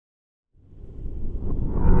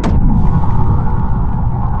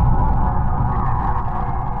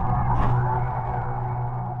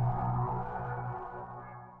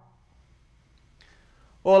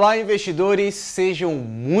Olá, investidores, sejam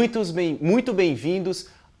muito bem-vindos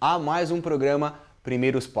a mais um programa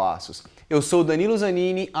Primeiros Passos. Eu sou Danilo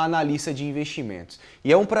Zanini, analista de investimentos, e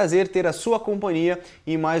é um prazer ter a sua companhia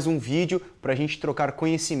em mais um vídeo para a gente trocar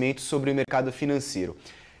conhecimentos sobre o mercado financeiro.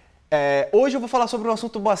 Hoje eu vou falar sobre um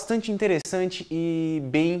assunto bastante interessante e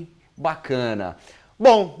bem bacana.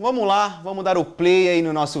 Bom, vamos lá, vamos dar o play aí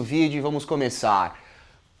no nosso vídeo e vamos começar.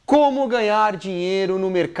 Como ganhar dinheiro no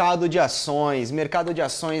mercado de ações? Mercado de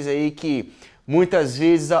ações aí que muitas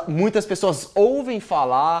vezes muitas pessoas ouvem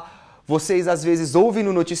falar, vocês às vezes ouvem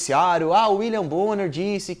no noticiário, o William Bonner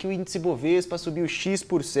disse que o índice Bovespa subiu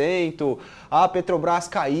X%, a Petrobras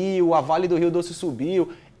caiu, a Vale do Rio Doce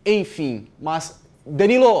subiu, enfim. Mas,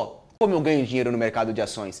 Danilo, como eu ganho dinheiro no mercado de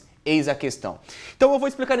ações? Eis a questão. Então eu vou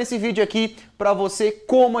explicar nesse vídeo aqui para você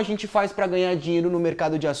como a gente faz para ganhar dinheiro no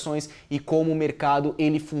mercado de ações e como o mercado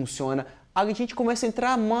ele funciona. A gente começa a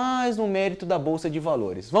entrar mais no mérito da Bolsa de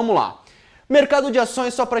Valores. Vamos lá. Mercado de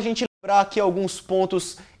ações, só para a gente lembrar aqui alguns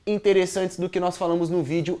pontos interessantes do que nós falamos no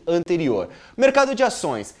vídeo anterior. Mercado de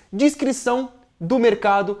ações, descrição do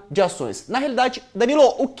mercado de ações. Na realidade,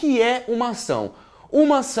 Danilo, o que é uma ação?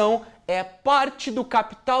 Uma ação é parte do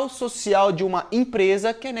capital social de uma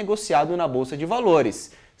empresa que é negociado na Bolsa de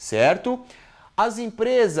Valores, certo? As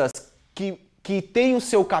empresas que têm o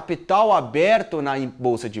seu capital aberto na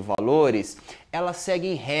Bolsa de Valores, elas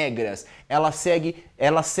seguem regras, elas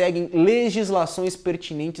seguem legislações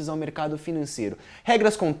pertinentes ao mercado financeiro.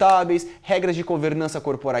 Regras contábeis, regras de governança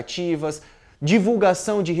corporativas,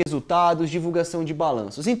 divulgação de resultados, divulgação de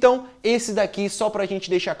balanços. Então, esse daqui, só para a gente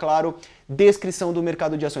deixar claro, descrição do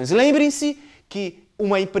mercado de ações. Lembrem-se que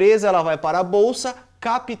uma empresa ela vai para a bolsa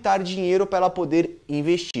captar dinheiro para ela poder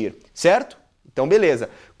investir, certo? Então,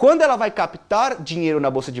 beleza. Quando ela vai captar dinheiro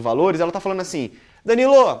na Bolsa de Valores, ela está falando assim: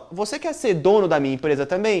 Danilo, você quer ser dono da minha empresa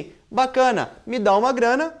também? Bacana, me dá uma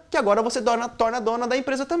grana que agora você torna dona da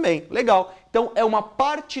empresa também. Legal. Então é uma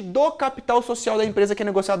parte do capital social da empresa que é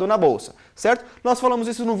negociado na bolsa, certo? Nós falamos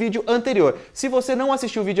isso no vídeo anterior. Se você não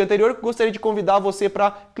assistiu o vídeo anterior, gostaria de convidar você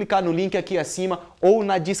para clicar no link aqui acima ou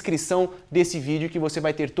na descrição desse vídeo que você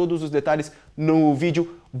vai ter todos os detalhes no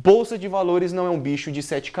vídeo Bolsa de Valores não é um bicho de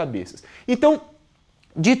 7 cabeças. Então,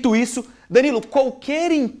 dito isso, Danilo,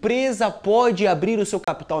 qualquer empresa pode abrir o seu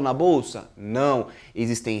capital na bolsa? Não.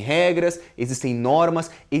 Existem regras, existem normas,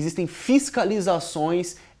 existem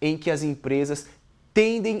fiscalizações em que as empresas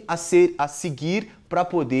tendem a seguir para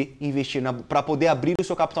poder investir, para poder abrir o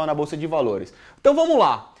seu capital na Bolsa de Valores. Então vamos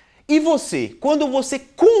lá. E você, quando você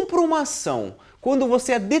compra uma ação, quando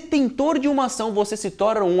você é detentor de uma ação, você se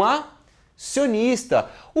torna um acionista.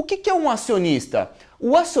 O que é um acionista?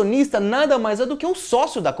 O acionista nada mais é do que o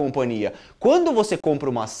sócio da companhia. Quando você compra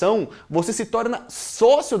uma ação, você se torna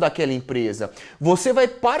sócio daquela empresa. Você vai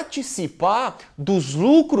participar dos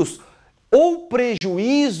lucros ou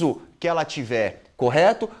prejuízo que ela tiver,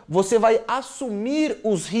 correto? Você vai assumir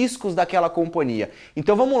os riscos daquela companhia.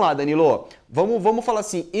 Então vamos lá, Danilo. Vamos falar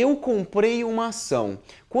assim, eu comprei uma ação.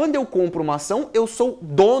 Quando eu compro uma ação, eu sou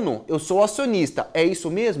dono, eu sou acionista. É isso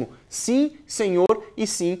mesmo? Sim, senhor, e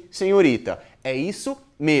sim, senhorita. É isso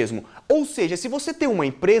mesmo. Ou seja, se você tem uma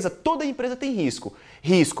empresa, toda empresa tem risco.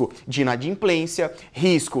 Risco de inadimplência,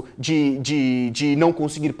 risco de não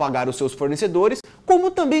conseguir pagar os seus fornecedores,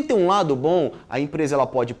 como também tem um lado bom, a empresa ela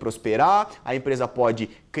pode prosperar, a empresa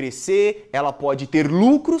pode crescer, ela pode ter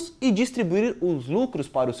lucros e distribuir os lucros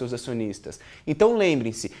para os seus acionistas. Então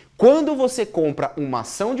lembrem-se, quando você compra uma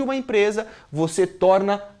ação de uma empresa, você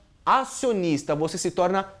torna acionista, você se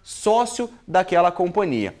torna sócio daquela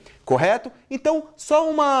companhia, correto? Então, só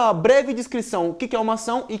uma breve descrição, o que é uma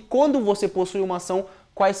ação e quando você possui uma ação,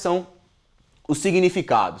 quais são os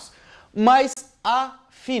significados. Mas,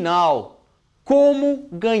 afinal, como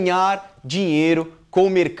ganhar dinheiro com o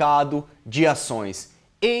mercado de ações?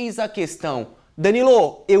 Eis a questão.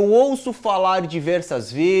 Danilo, eu ouço falar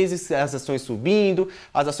diversas vezes as ações subindo,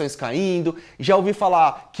 as ações caindo, já ouvi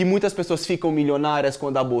falar que muitas pessoas ficam milionárias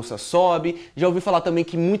quando a bolsa sobe, já ouvi falar também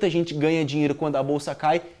que muita gente ganha dinheiro quando a bolsa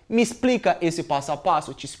cai. Me explica esse passo a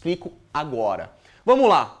passo? Eu te explico agora. Vamos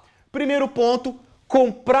lá. Primeiro ponto,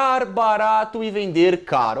 comprar barato e vender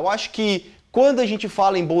caro. Eu acho que quando a gente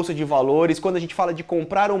fala em bolsa de valores, quando a gente fala de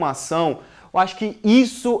comprar uma ação, eu acho que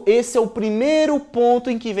esse é o primeiro ponto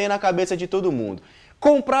em que vem na cabeça de todo mundo.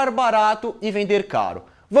 Comprar barato e vender caro.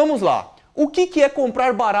 Vamos lá. O que é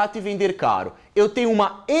comprar barato e vender caro? Eu tenho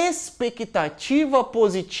uma expectativa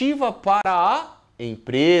positiva para a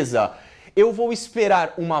empresa. Eu vou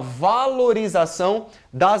esperar uma valorização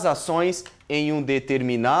das ações em um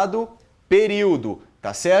determinado período.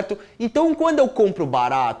 tá certo? Então, quando eu compro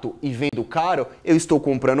barato e vendo caro, eu estou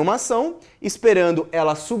comprando uma ação, esperando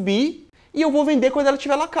ela subir e eu vou vender quando ela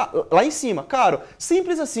estiver lá em cima. Caro,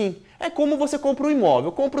 simples assim. É como você compra um imóvel.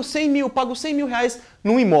 Eu compro 100 mil, pago 100 mil reais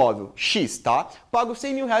num imóvel, X, tá? Pago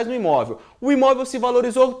 100 mil reais no imóvel. O imóvel se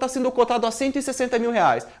valorizou, está sendo cotado a 160 mil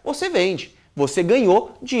reais. Você vende. Você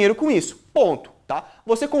ganhou dinheiro com isso. Ponto. Tá?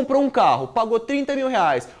 Você comprou um carro, pagou 30 mil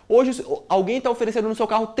reais. Hoje alguém está oferecendo no seu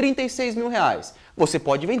carro 36 mil reais. Você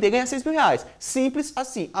pode vender e ganhar 6 mil reais. Simples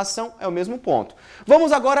assim. Ação é o mesmo ponto.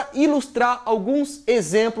 Vamos agora ilustrar alguns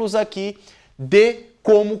exemplos aqui de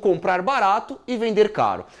como comprar barato e vender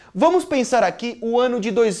caro. Vamos pensar aqui o ano de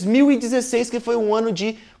 2016, que foi um ano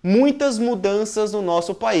de muitas mudanças no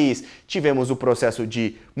nosso país. Tivemos o processo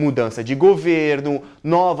de mudança de governo,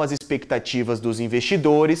 novas expectativas dos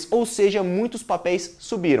investidores, ou seja, muitos papéis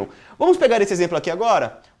subiram. Vamos pegar esse exemplo aqui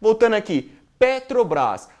agora? Voltando aqui,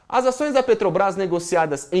 Petrobras. As ações da Petrobras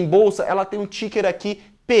negociadas em bolsa, ela tem um ticker aqui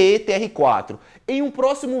PETR4. Em um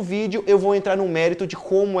próximo vídeo eu vou entrar no mérito de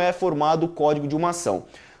como é formado o código de uma ação.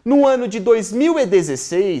 No ano de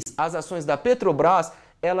 2016, as ações da Petrobras,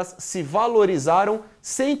 elas se valorizaram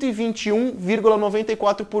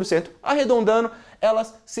 121,94%. Arredondando,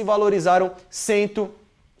 elas se valorizaram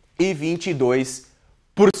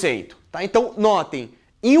 122%. Tá? Então, notem,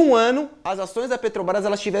 em um ano, as ações da Petrobras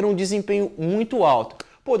elas tiveram um desempenho muito alto.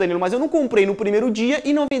 Pô, Danilo, mas eu não comprei no primeiro dia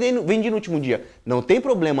e não vendi no último dia. Não tem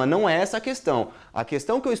problema, não é essa a questão. A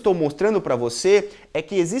questão que eu estou mostrando para você é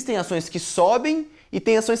que existem ações que sobem e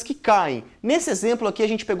tem ações que caem. Nesse exemplo aqui a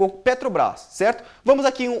gente pegou Petrobras, certo? Vamos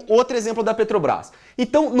aqui um outro exemplo da Petrobras.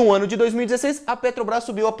 Então, no ano de 2016, a Petrobras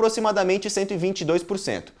subiu aproximadamente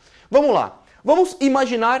 122%. Vamos lá. Vamos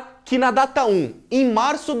imaginar que na data 1, em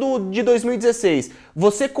março de 2016,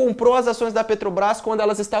 você comprou as ações da Petrobras quando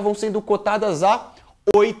elas estavam sendo cotadas a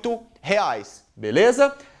R$8,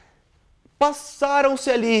 beleza? Passaram-se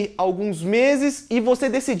ali alguns meses e você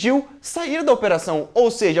decidiu sair da operação, ou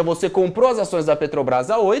seja, você comprou as ações da Petrobras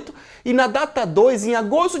a 8 e na data 2, em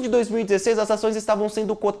agosto de 2016, as ações estavam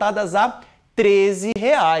sendo cotadas a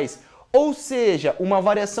R$13, ou seja, uma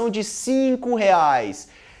variação de R$5.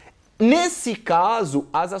 Nesse caso,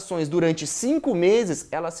 as ações durante 5 meses,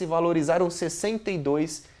 elas se valorizaram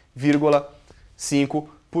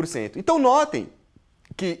 62,5%. Então notem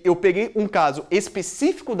que eu peguei um caso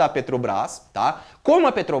específico da Petrobras, tá? Como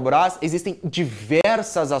a Petrobras, existem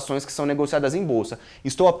diversas ações que são negociadas em bolsa.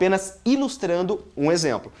 Estou apenas ilustrando um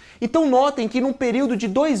exemplo. Então notem que num período de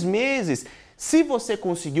 2 meses, se você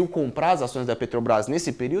conseguiu comprar as ações da Petrobras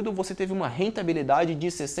nesse período, você teve uma rentabilidade de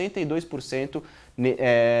 62%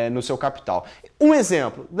 no seu capital. Um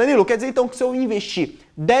exemplo, Danilo, quer dizer então que se eu investir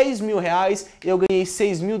 10 mil reais, eu ganhei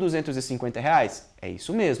 6.250 reais? É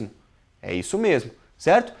isso mesmo,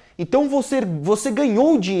 certo? Então você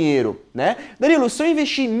ganhou dinheiro, né? Danilo, se eu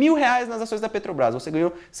investir R$1.000 nas ações da Petrobras, você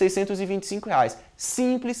ganhou R$625.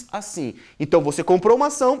 Simples assim. Então você comprou uma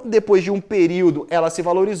ação, depois de um período ela se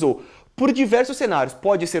valorizou. Por diversos cenários.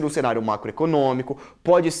 Pode ser um cenário macroeconômico,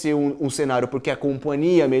 pode ser um cenário porque a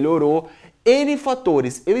companhia melhorou. N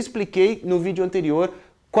fatores. Eu expliquei no vídeo anterior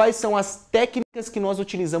quais são as técnicas que nós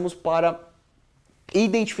utilizamos para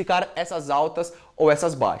identificar essas altas ou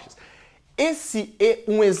essas baixas. Esse é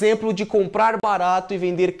um exemplo de comprar barato e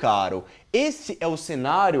vender caro. Esse é o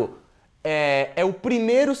cenário, é o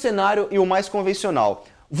primeiro cenário e o mais convencional.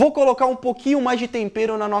 Vou colocar um pouquinho mais de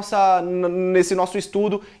tempero nesse nosso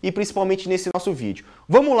estudo e principalmente nesse nosso vídeo.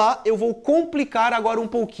 Vamos lá, eu vou complicar agora um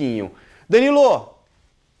pouquinho. Danilo,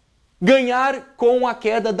 ganhar com a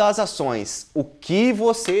queda das ações. O que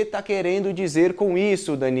você está querendo dizer com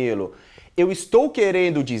isso, Danilo? Eu estou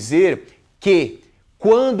querendo dizer que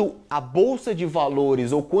quando a bolsa de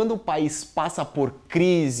valores ou quando o país passa por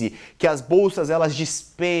crise, que as bolsas elas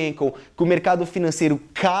despencam, que o mercado financeiro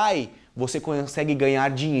cai, você consegue ganhar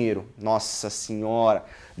dinheiro. Nossa senhora.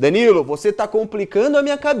 Danilo, você está complicando a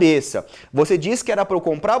minha cabeça. Você disse que era para eu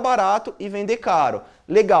comprar barato e vender caro.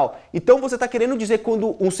 Legal. Então você está querendo dizer que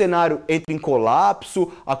quando um cenário entra em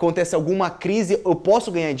colapso, acontece alguma crise, eu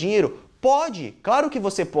posso ganhar dinheiro? Pode, claro que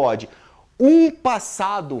você pode. Um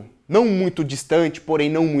passado não muito distante, porém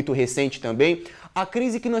não muito recente também, a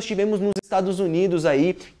crise que nós tivemos nos Estados Unidos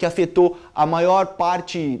aí, que afetou a maior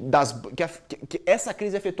parte essa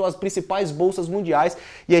crise afetou as principais bolsas mundiais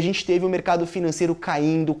e a gente teve o mercado financeiro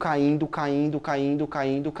caindo.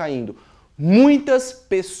 Muitas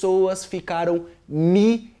pessoas ficaram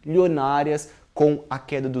milionárias com a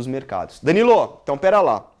queda dos mercados. Danilo, então pera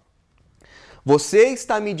lá. Você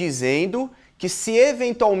está me dizendo que se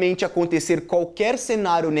eventualmente acontecer qualquer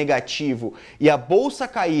cenário negativo e a bolsa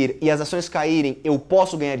cair e as ações caírem, eu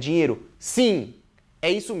posso ganhar dinheiro? Sim, É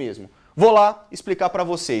isso mesmo. Vou lá explicar para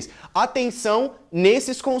vocês. Atenção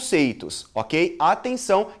nesses conceitos, ok?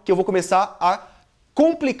 Atenção que eu vou começar a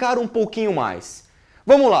complicar um pouquinho mais.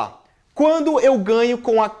 Vamos lá. Quando eu ganho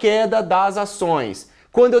com a queda das ações?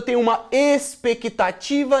 Quando eu tenho uma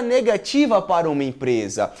expectativa negativa para uma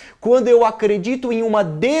empresa? Quando eu acredito em uma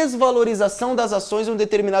desvalorização das ações em um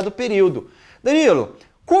determinado período? Danilo,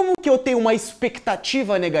 como que eu tenho uma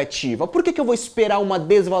expectativa negativa? Por que eu vou esperar uma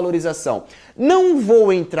desvalorização? Não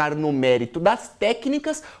vou entrar no mérito das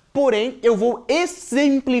técnicas, porém eu vou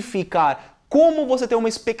exemplificar como você tem uma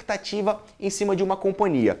expectativa em cima de uma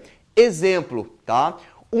companhia. Exemplo, tá?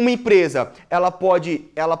 Uma empresa, ela pode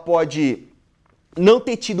não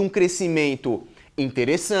ter tido um crescimento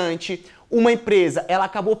interessante. Uma empresa, ela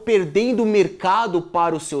acabou perdendo o mercado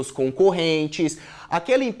para os seus concorrentes.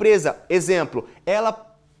 Aquela empresa, exemplo, ela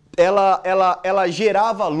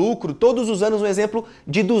gerava lucro todos os anos, um exemplo,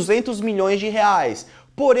 de 200 milhões de reais.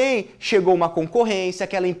 Porém, chegou uma concorrência,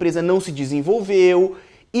 aquela empresa não se desenvolveu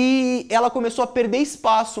e ela começou a perder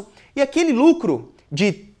espaço. E aquele lucro,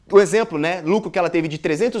 o exemplo, né, lucro que ela teve de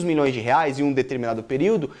 300 milhões de reais em um determinado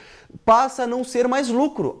período, passa a não ser mais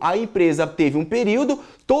lucro. A empresa teve um período,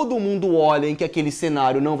 todo mundo olha em que aquele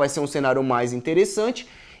cenário não vai ser um cenário mais interessante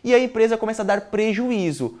e a empresa começa a dar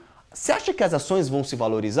prejuízo. Você acha que as ações vão se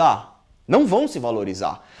valorizar? Não vão se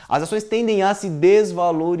valorizar. As ações tendem a se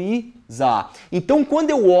desvalorizar. Então, quando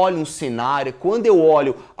eu olho um cenário, quando eu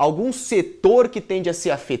olho algum setor que tende a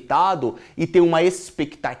ser afetado e tem uma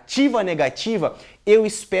expectativa negativa, eu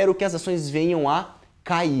espero que as ações venham a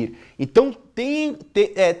cair. Então,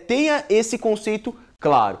 tenha esse conceito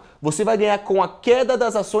claro. Você vai ganhar com a queda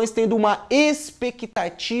das ações tendo uma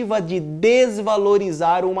expectativa de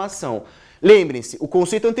desvalorizar uma ação. Lembrem-se, o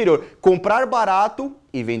conceito anterior, comprar barato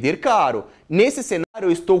e vender caro. Nesse cenário,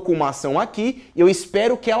 eu estou com uma ação aqui e eu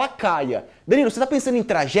espero que ela caia. Danilo, você está pensando em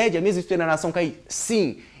tragédia mesmo esperando a ação cair?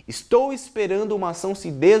 Sim, estou esperando uma ação se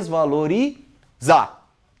desvalorizar.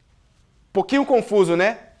 Pouquinho confuso,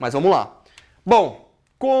 né? Mas vamos lá. Bom,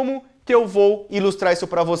 como que eu vou ilustrar isso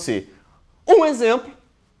para você? Um exemplo,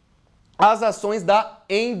 as ações da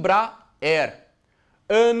Embraer,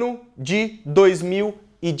 ano de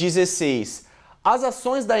 2016. As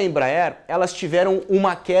ações da Embraer, elas tiveram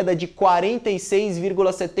uma queda de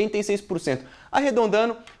 46,76%,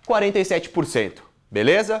 arredondando 47%,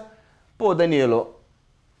 beleza? Pô, Danilo,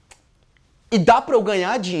 e dá para eu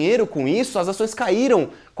ganhar dinheiro com isso? As ações caíram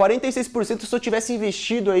 46%, se eu tivesse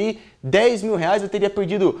investido aí 10 mil reais, eu teria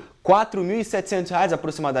perdido 4.700 reais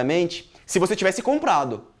aproximadamente, se você tivesse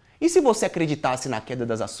comprado. E se você acreditasse na queda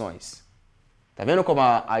das ações? Tá vendo como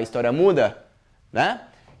a história muda? Né?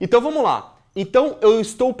 Então vamos lá. Então eu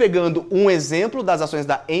estou pegando um exemplo das ações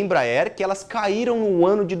da Embraer, que elas caíram no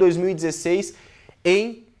ano de 2016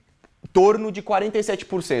 em torno de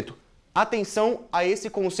 47%. Atenção a esse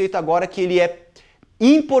conceito agora que ele é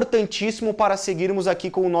importantíssimo para seguirmos aqui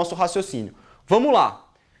com o nosso raciocínio. Vamos lá.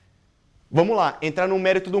 Vamos lá, entrar no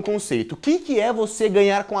mérito do conceito. O que é você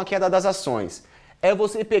ganhar com a queda das ações? É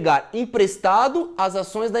você pegar emprestado as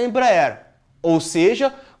ações da Embraer. Ou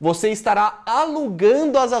seja, você estará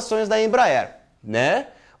alugando as ações da Embraer, né?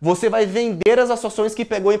 Você vai vender as ações que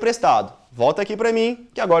pegou emprestado. Volta aqui para mim,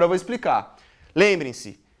 que agora eu vou explicar.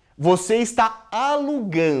 Lembrem-se, você está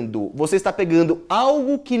alugando, você está pegando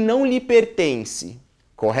algo que não lhe pertence,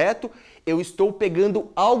 correto? Eu estou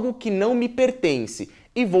pegando algo que não me pertence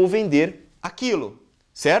e vou vender aquilo,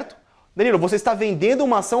 certo? Danilo, você está vendendo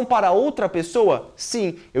uma ação para outra pessoa?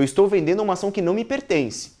 Sim, eu estou vendendo uma ação que não me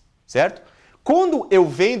pertence, certo? Quando eu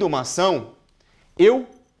vendo uma ação, eu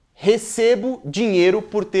recebo dinheiro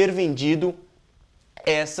por ter vendido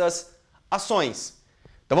essas ações.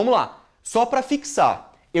 Então vamos lá, só para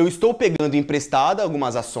fixar, eu estou pegando emprestada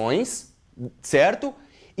algumas ações, certo?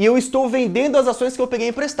 E eu estou vendendo as ações que eu peguei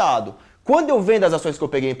emprestado. Quando eu vendo as ações que eu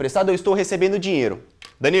peguei emprestado, eu estou recebendo dinheiro.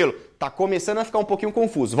 Danilo, tá começando a ficar um pouquinho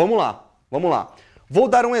confuso. Vamos lá, vamos lá. Vou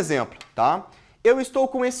dar um exemplo, tá? Eu estou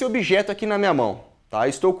com esse objeto aqui na minha mão. Tá?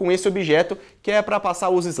 Estou com esse objeto que é para passar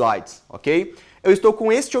os slides, ok? Eu estou com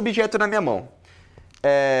este objeto na minha mão.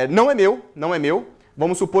 Não é meu.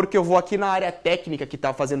 Vamos supor que eu vou aqui na área técnica que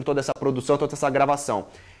está fazendo toda essa produção, toda essa gravação.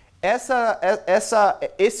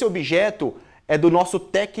 Esse objeto é do nosso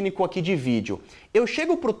técnico aqui de vídeo. Eu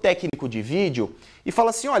chego para o técnico de vídeo e falo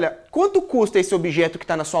assim, olha, quanto custa esse objeto que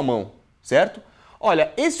está na sua mão, certo?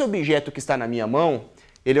 Olha, esse objeto que está na minha mão,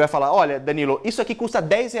 ele vai falar, olha, Danilo, isso aqui custa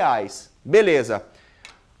 10 reais. Beleza.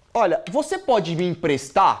 Olha, você pode me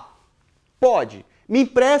emprestar? Pode. Me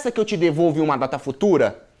empresta que eu te devolvo em uma data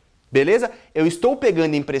futura? Beleza? Eu estou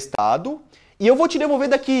pegando emprestado E eu vou te devolver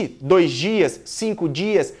daqui 2 dias, 5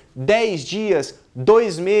 dias, 10 dias,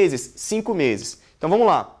 2 meses, 5 meses. Então vamos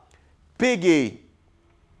lá. Peguei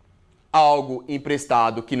algo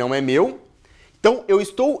emprestado que não é meu. Então eu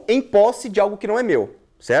estou em posse de algo que não é meu,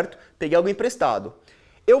 certo? Peguei algo emprestado.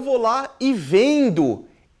 Eu vou lá e vendo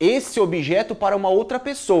esse objeto para uma outra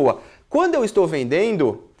pessoa. Quando eu estou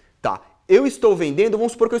vendendo,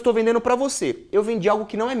 vamos supor que eu estou vendendo para você. Eu vendi algo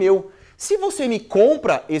que não é meu. Se você me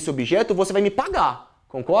compra esse objeto, você vai me pagar,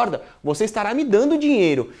 concorda? Você estará me dando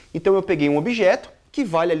dinheiro. Então eu peguei um objeto que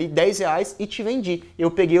vale ali 10 reais e te vendi.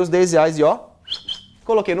 Eu peguei os 10 reais e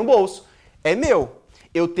coloquei no bolso. É meu.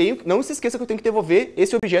 Não se esqueça que eu tenho que devolver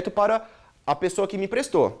esse objeto para a pessoa que me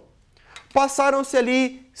prestou. Passaram-se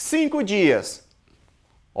ali 5 dias.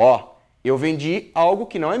 Eu vendi algo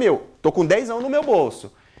que não é meu. Tô com 10 no meu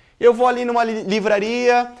bolso. Eu vou ali numa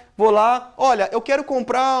livraria, vou lá, olha, eu quero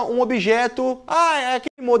comprar um objeto, é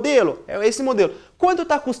aquele modelo? É esse modelo. Quanto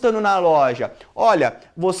está custando na loja? Olha,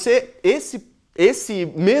 esse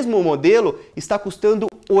mesmo modelo está custando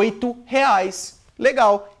 8 reais.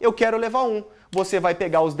 Legal, eu quero levar um. Você vai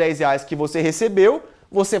pegar os 10 reais que você recebeu,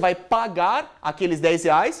 você vai pagar aqueles 10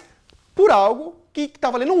 reais por algo que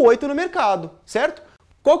está valendo 8 no mercado, certo?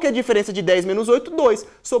 Qual que é a diferença de 10 menos 8? 2.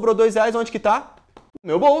 Sobrou 2 reais, onde que está? No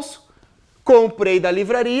meu bolso. Comprei da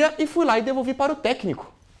livraria e fui lá e devolvi para o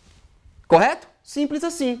técnico. Correto? Simples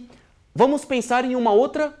assim. Vamos pensar em uma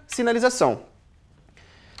outra sinalização.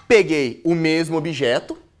 Peguei o mesmo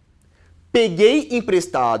objeto, peguei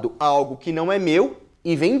emprestado algo que não é meu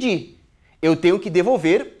e vendi. Eu tenho que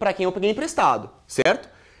devolver para quem eu peguei emprestado, certo?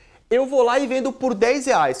 Eu vou lá e vendo por 10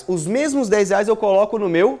 reais. Os mesmos 10 reais eu coloco no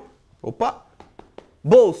meu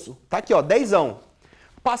bolso. Tá aqui, 10ão.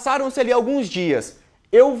 Passaram-se ali alguns dias.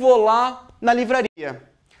 Eu vou lá na livraria.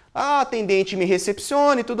 A atendente me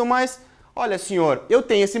recepciona e tudo mais. Olha, senhor, eu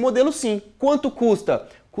tenho esse modelo sim. Quanto custa?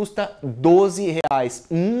 Custa 12 reais.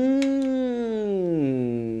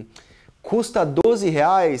 Custa 12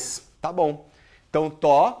 reais? Tá bom. Então,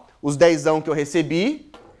 os 10ão que eu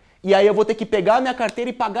recebi. E aí eu vou ter que pegar a minha carteira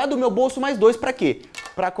e pagar do meu bolso mais 2 para quê?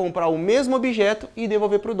 Para comprar o mesmo objeto e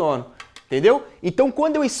devolver para o dono. Entendeu? Então,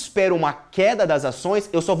 quando eu espero uma queda das ações,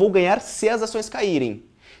 eu só vou ganhar se as ações caírem.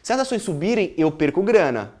 Se as ações subirem, eu perco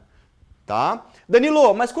grana. Tá?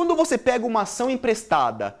 Danilo, mas quando você pega uma ação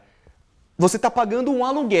emprestada, você está pagando um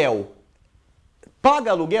aluguel.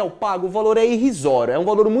 Paga aluguel? Paga. O valor é irrisório. É um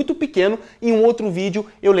valor muito pequeno. Em um outro vídeo,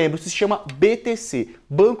 eu lembro, se chama BTC,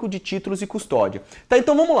 Banco de Títulos e Custódia. Tá,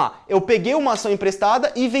 então vamos lá. Eu peguei uma ação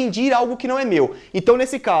emprestada e vendi algo que não é meu. Então,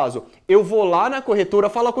 nesse caso, eu vou lá na corretora,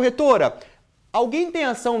 falo, corretora, alguém tem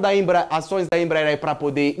ações da Embraer aí para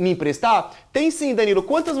poder me emprestar? Tem sim, Danilo.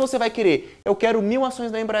 Quantas você vai querer? Eu quero 1000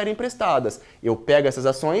 ações da Embraer emprestadas. Eu pego essas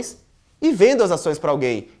ações e vendo as ações para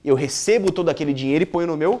alguém. Eu recebo todo aquele dinheiro e ponho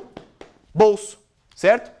no meu bolso.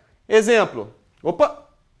 Certo? Exemplo.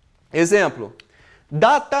 Exemplo.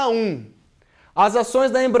 Data 1. As ações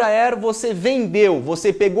da Embraer você vendeu.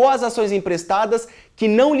 Você pegou as ações emprestadas que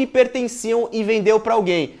não lhe pertenciam e vendeu para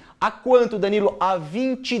alguém. A quanto, Danilo? A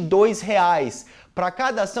 22 reais. Para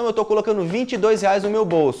cada ação eu estou colocando 22 reais no meu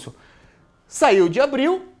bolso. Saiu de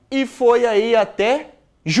abril e foi aí até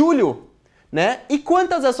julho. Né? E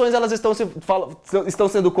quantas ações elas estão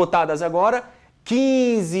sendo cotadas agora?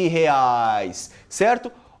 15 reais,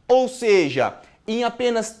 certo? Ou seja, em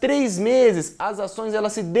apenas 3 meses, as ações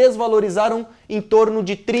elas se desvalorizaram em torno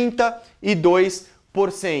de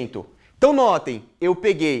 32%. Então notem, eu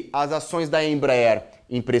peguei as ações da Embraer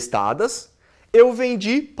emprestadas, eu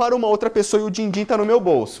vendi para uma outra pessoa e o din-din está no meu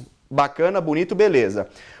bolso. Bacana, bonito, beleza.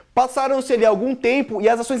 Passaram-se ali algum tempo e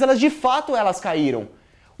as ações elas de fato elas caíram.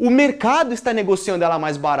 O mercado está negociando ela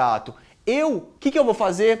mais barato. O que eu vou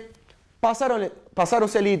fazer?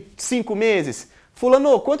 Passaram-se ali 5 meses.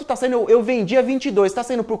 Fulano, quanto está saindo? Eu vendi a 22, está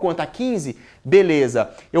saindo por quanto? A 15?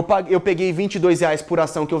 Beleza. Eu peguei 22 reais por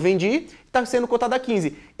ação que eu vendi, está sendo cotada a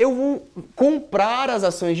 15. Eu vou comprar as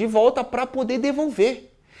ações de volta para poder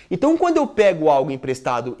devolver. Então, quando eu pego algo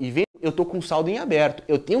emprestado e vendo, eu estou com saldo em aberto.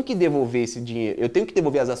 Eu tenho que devolver esse dinheiro, eu tenho que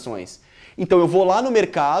devolver as ações. Então, eu vou lá no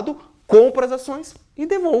mercado, compro as ações e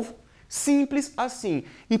devolvo. Simples assim.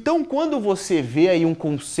 Então, quando você vê aí um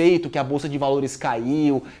conceito que a Bolsa de Valores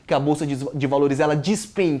caiu, que a Bolsa de Valores ela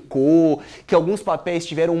despencou, que alguns papéis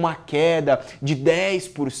tiveram uma queda de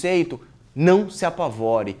 10%, não se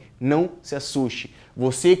apavore, não se assuste.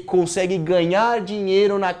 Você consegue ganhar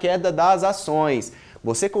dinheiro na queda das ações.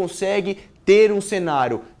 Você consegue ter um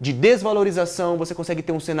cenário de desvalorização, você consegue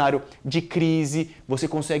ter um cenário de crise, você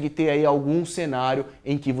consegue ter aí algum cenário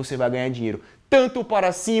em que você vai ganhar dinheiro. Tanto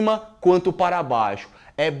para cima quanto para baixo.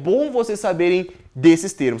 É bom vocês saberem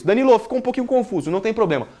desses termos. Danilo, ficou um pouquinho confuso, não tem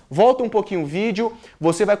problema. Volta um pouquinho o vídeo,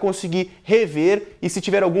 você vai conseguir rever e se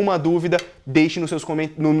tiver alguma dúvida, deixe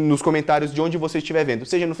nos comentários de onde você estiver vendo,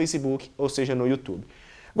 seja no Facebook ou seja no YouTube.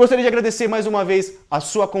 Gostaria de agradecer mais uma vez a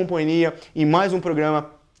sua companhia em mais um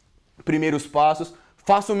programa Primeiros Passos.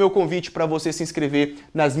 Faço o meu convite para você se inscrever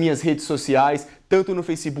nas minhas redes sociais, tanto no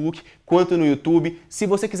Facebook quanto no YouTube. Se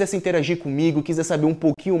você quiser se interagir comigo, quiser saber um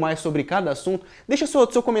pouquinho mais sobre cada assunto, deixa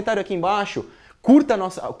seu comentário aqui embaixo. Curta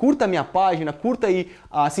a minha página, curta aí,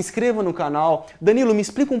 se inscreva no canal. Danilo, me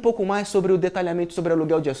explica um pouco mais sobre o detalhamento sobre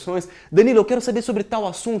aluguel de ações. Danilo, eu quero saber sobre tal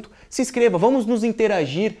assunto. Se inscreva, vamos nos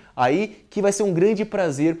interagir aí, que vai ser um grande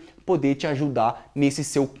prazer poder te ajudar nesse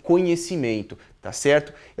seu conhecimento, tá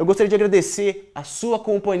certo? Eu gostaria de agradecer a sua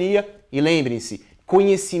companhia e lembrem-se,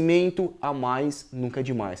 conhecimento a mais nunca é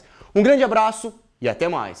demais. Um grande abraço e até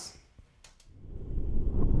mais!